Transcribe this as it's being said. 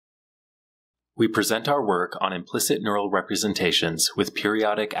We present our work on implicit neural representations with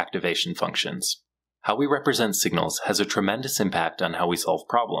periodic activation functions. How we represent signals has a tremendous impact on how we solve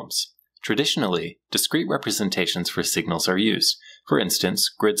problems. Traditionally, discrete representations for signals are used. For instance,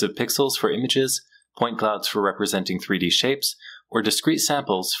 grids of pixels for images, point clouds for representing 3D shapes, or discrete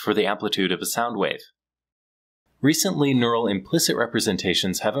samples for the amplitude of a sound wave. Recently, neural implicit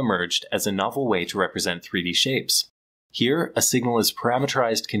representations have emerged as a novel way to represent 3D shapes. Here, a signal is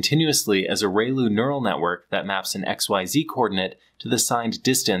parameterized continuously as a ReLU neural network that maps an XYZ coordinate to the signed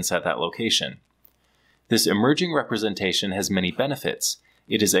distance at that location. This emerging representation has many benefits.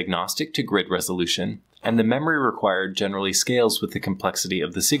 It is agnostic to grid resolution, and the memory required generally scales with the complexity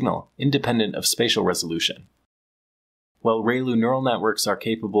of the signal, independent of spatial resolution. While ReLU neural networks are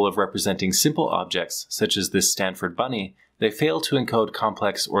capable of representing simple objects, such as this Stanford bunny, they fail to encode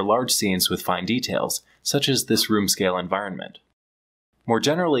complex or large scenes with fine details, such as this room-scale environment. More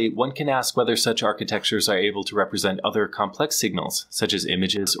generally, one can ask whether such architectures are able to represent other complex signals, such as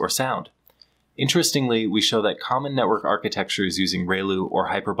images or sound. Interestingly, we show that common network architectures using ReLU or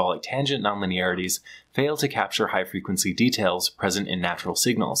hyperbolic tangent nonlinearities fail to capture high-frequency details present in natural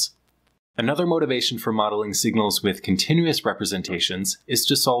signals. Another motivation for modeling signals with continuous representations is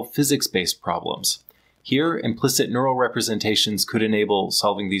to solve physics-based problems. Here, implicit neural representations could enable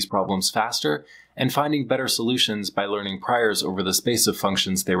solving these problems faster and finding better solutions by learning priors over the space of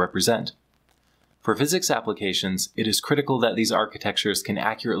functions they represent. For physics applications, it is critical that these architectures can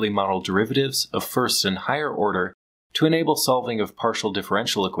accurately model derivatives of first and higher order to enable solving of partial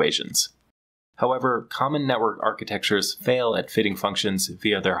differential equations. However, common network architectures fail at fitting functions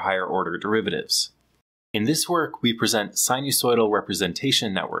via their higher order derivatives. In this work, we present sinusoidal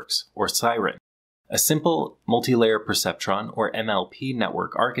representation networks, or SIREN, a simple multi-layer perceptron, or MLP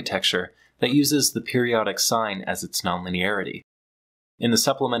network architecture that uses the periodic sign as its nonlinearity. In the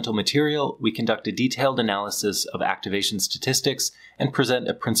supplemental material, we conduct a detailed analysis of activation statistics and present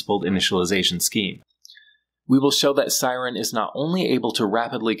a principled initialization scheme. We will show that SIREN is not only able to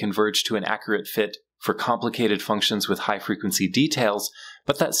rapidly converge to an accurate fit for complicated functions with high-frequency details,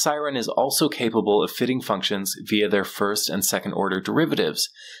 but that SIREN is also capable of fitting functions via their first and second-order derivatives,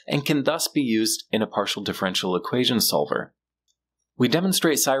 and can thus be used in a partial differential equation solver. We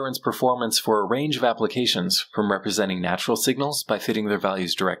demonstrate SIREN's performance for a range of applications, from representing natural signals by fitting their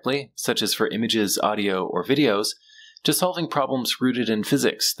values directly, such as for images, audio, or videos, to solving problems rooted in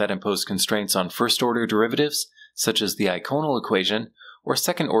physics that impose constraints on first-order derivatives, such as the Eikonal equation, or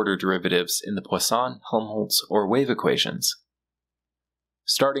second-order derivatives in the Poisson, Helmholtz, or wave equations.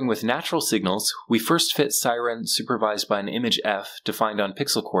 Starting with natural signals, we first fit SIREN supervised by an image f defined on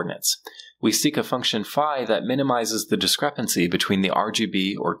pixel coordinates. We seek a function phi that minimizes the discrepancy between the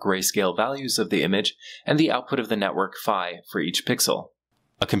RGB or grayscale values of the image and the output of the network phi for each pixel.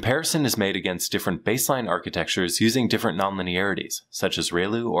 A comparison is made against different baseline architectures using different nonlinearities, such as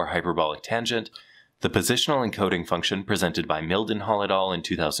ReLU or hyperbolic tangent, the positional encoding function presented by Mildenhall et al. In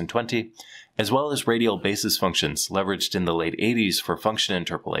 2020, as well as radial basis functions leveraged in the late 80s for function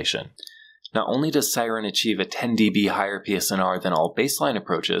interpolation. Not only does SIREN achieve a 10 dB higher PSNR than all baseline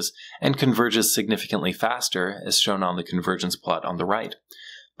approaches, and converges significantly faster, as shown on the convergence plot on the right,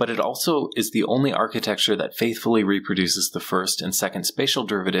 but it also is the only architecture that faithfully reproduces the first and second spatial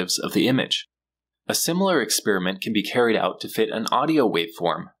derivatives of the image. A similar experiment can be carried out to fit an audio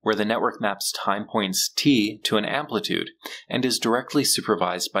waveform, where the network maps time points t to an amplitude, and is directly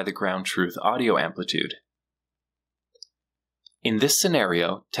supervised by the ground truth audio amplitude. In this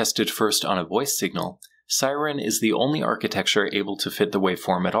scenario, tested first on a voice signal, SIREN is the only architecture able to fit the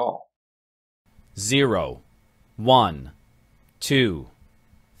waveform at all. 0, 1, 2,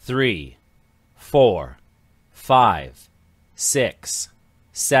 3, 4, 5, 6,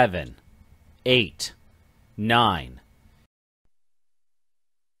 7, 8, 9.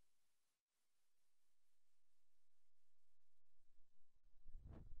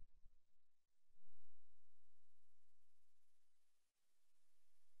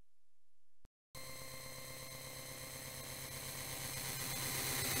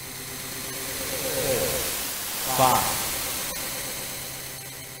 Five.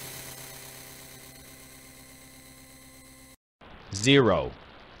 0,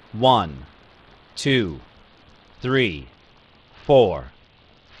 1, 2, 3, 4,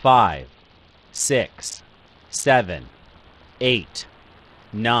 5, 6, 7, 8,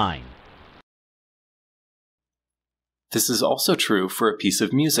 9. This is also true for a piece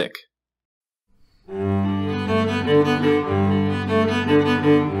of music.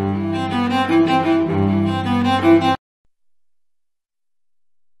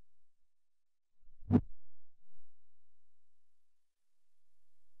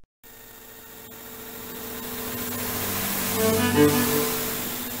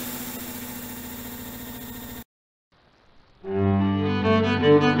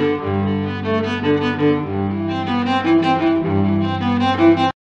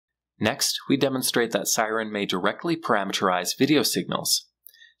 Next, we demonstrate that SIREN may directly parameterize video signals.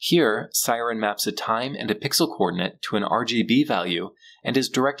 Here, SIREN maps a time and a pixel coordinate to an RGB value and is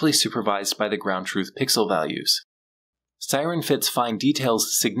directly supervised by the ground truth pixel values. SIREN fits fine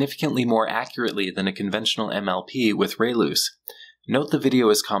details significantly more accurately than a conventional MLP with ReLUs. Note the video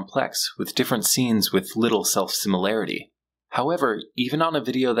is complex, with different scenes with little self-similarity. However, even on a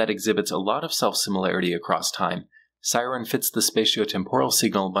video that exhibits a lot of self-similarity across time, SIREN fits the spatiotemporal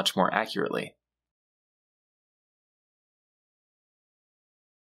signal much more accurately.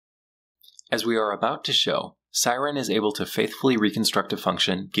 As we are about to show, SIREN is able to faithfully reconstruct a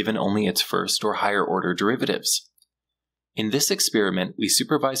function given only its first or higher order derivatives. In this experiment, we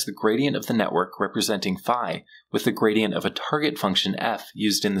supervise the gradient of the network representing phi with the gradient of a target function f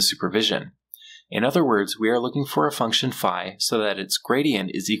used in the supervision. In other words, we are looking for a function phi so that its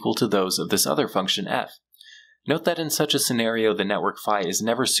gradient is equal to those of this other function f. Note that in such a scenario, the network phi is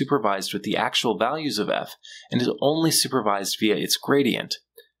never supervised with the actual values of f and is only supervised via its gradient.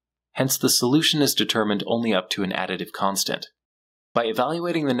 Hence, the solution is determined only up to an additive constant. By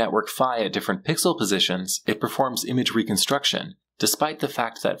evaluating the network phi at different pixel positions, it performs image reconstruction. Despite the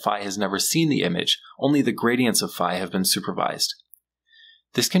fact that phi has never seen the image, only the gradients of phi have been supervised.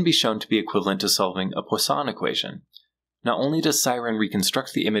 This can be shown to be equivalent to solving a Poisson equation. Not only does SIREN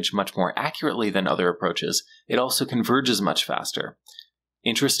reconstruct the image much more accurately than other approaches, it also converges much faster.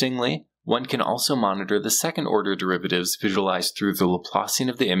 Interestingly, one can also monitor the second-order derivatives visualized through the Laplacian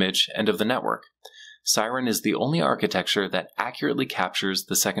of the image and of the network. SIREN is the only architecture that accurately captures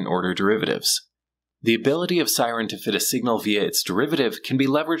the second-order derivatives. The ability of SIREN to fit a signal via its derivative can be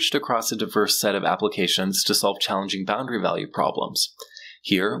leveraged across a diverse set of applications to solve challenging boundary value problems.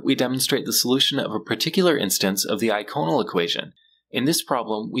 Here, we demonstrate the solution of a particular instance of the Eikonal equation. In this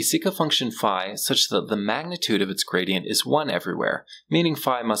problem, we seek a function phi such that the magnitude of its gradient is 1 everywhere, meaning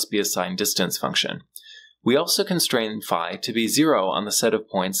phi must be a signed distance function. We also constrain phi to be 0 on the set of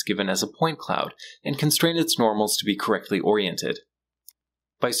points given as a point cloud, and constrain its normals to be correctly oriented.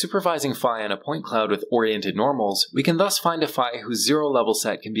 By supervising phi on a point cloud with oriented normals, we can thus find a phi whose zero-level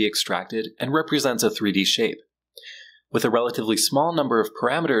set can be extracted and represents a 3D shape. With a relatively small number of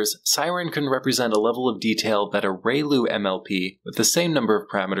parameters, SIREN can represent a level of detail that a ReLU MLP with the same number of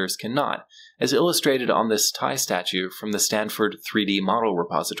parameters cannot, as illustrated on this tie statue from the Stanford 3D model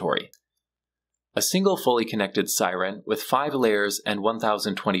repository. A single fully connected SIREN with 5 layers and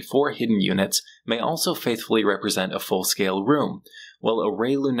 1024 hidden units may also faithfully represent a full-scale room, while a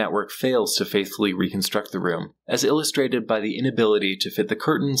ReLU network fails to faithfully reconstruct the room, as illustrated by the inability to fit the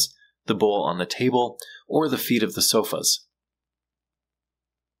curtains, the bowl on the table, or the feet of the sofas.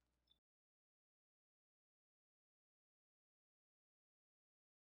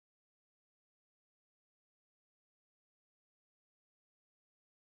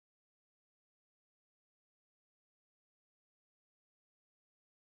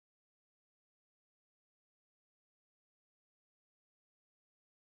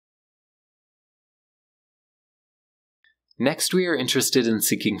 Next, we are interested in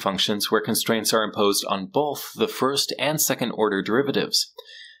seeking functions where constraints are imposed on both the first and second order derivatives.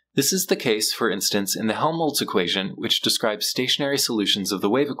 This is the case, for instance, in the Helmholtz equation, which describes stationary solutions of the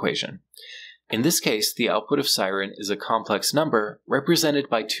wave equation. In this case, the output of SIREN is a complex number represented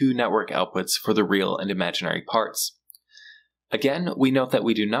by 2 network outputs for the real and imaginary parts. Again, we note that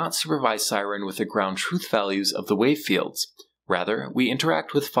we do not supervise SIREN with the ground truth values of the wave fields. Rather, we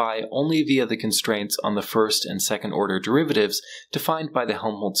interact with phi only via the constraints on the first and second order derivatives defined by the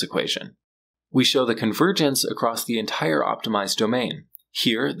Helmholtz equation. We show the convergence across the entire optimized domain.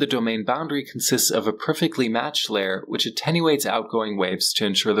 Here, the domain boundary consists of a perfectly matched layer which attenuates outgoing waves to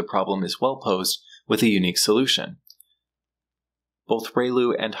ensure the problem is well posed with a unique solution. Both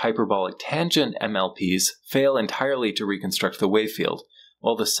ReLU and hyperbolic tangent MLPs fail entirely to reconstruct the wave field,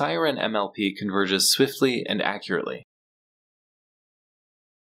 while the SIREN MLP converges swiftly and accurately.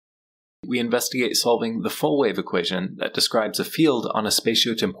 We investigate solving the full wave equation that describes a field on a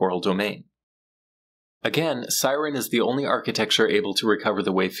spatiotemporal domain. Again, SIREN is the only architecture able to recover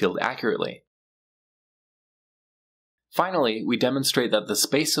the wave field accurately. Finally, we demonstrate that the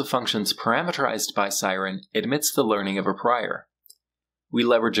space of functions parameterized by SIREN admits the learning of a prior. We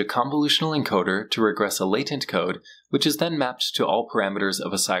leverage a convolutional encoder to regress a latent code, which is then mapped to all parameters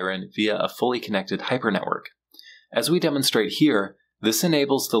of a SIREN via a fully connected hypernetwork. As we demonstrate here, this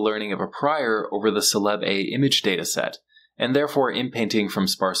enables the learning of a prior over the Celeb A image dataset, and therefore inpainting from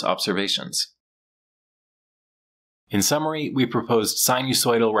sparse observations. In summary, we proposed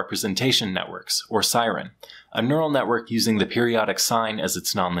sinusoidal representation networks, or SIREN, a neural network using the periodic sine as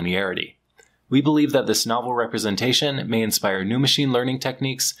its nonlinearity. We believe that this novel representation may inspire new machine learning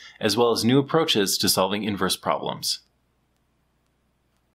techniques as well as new approaches to solving inverse problems.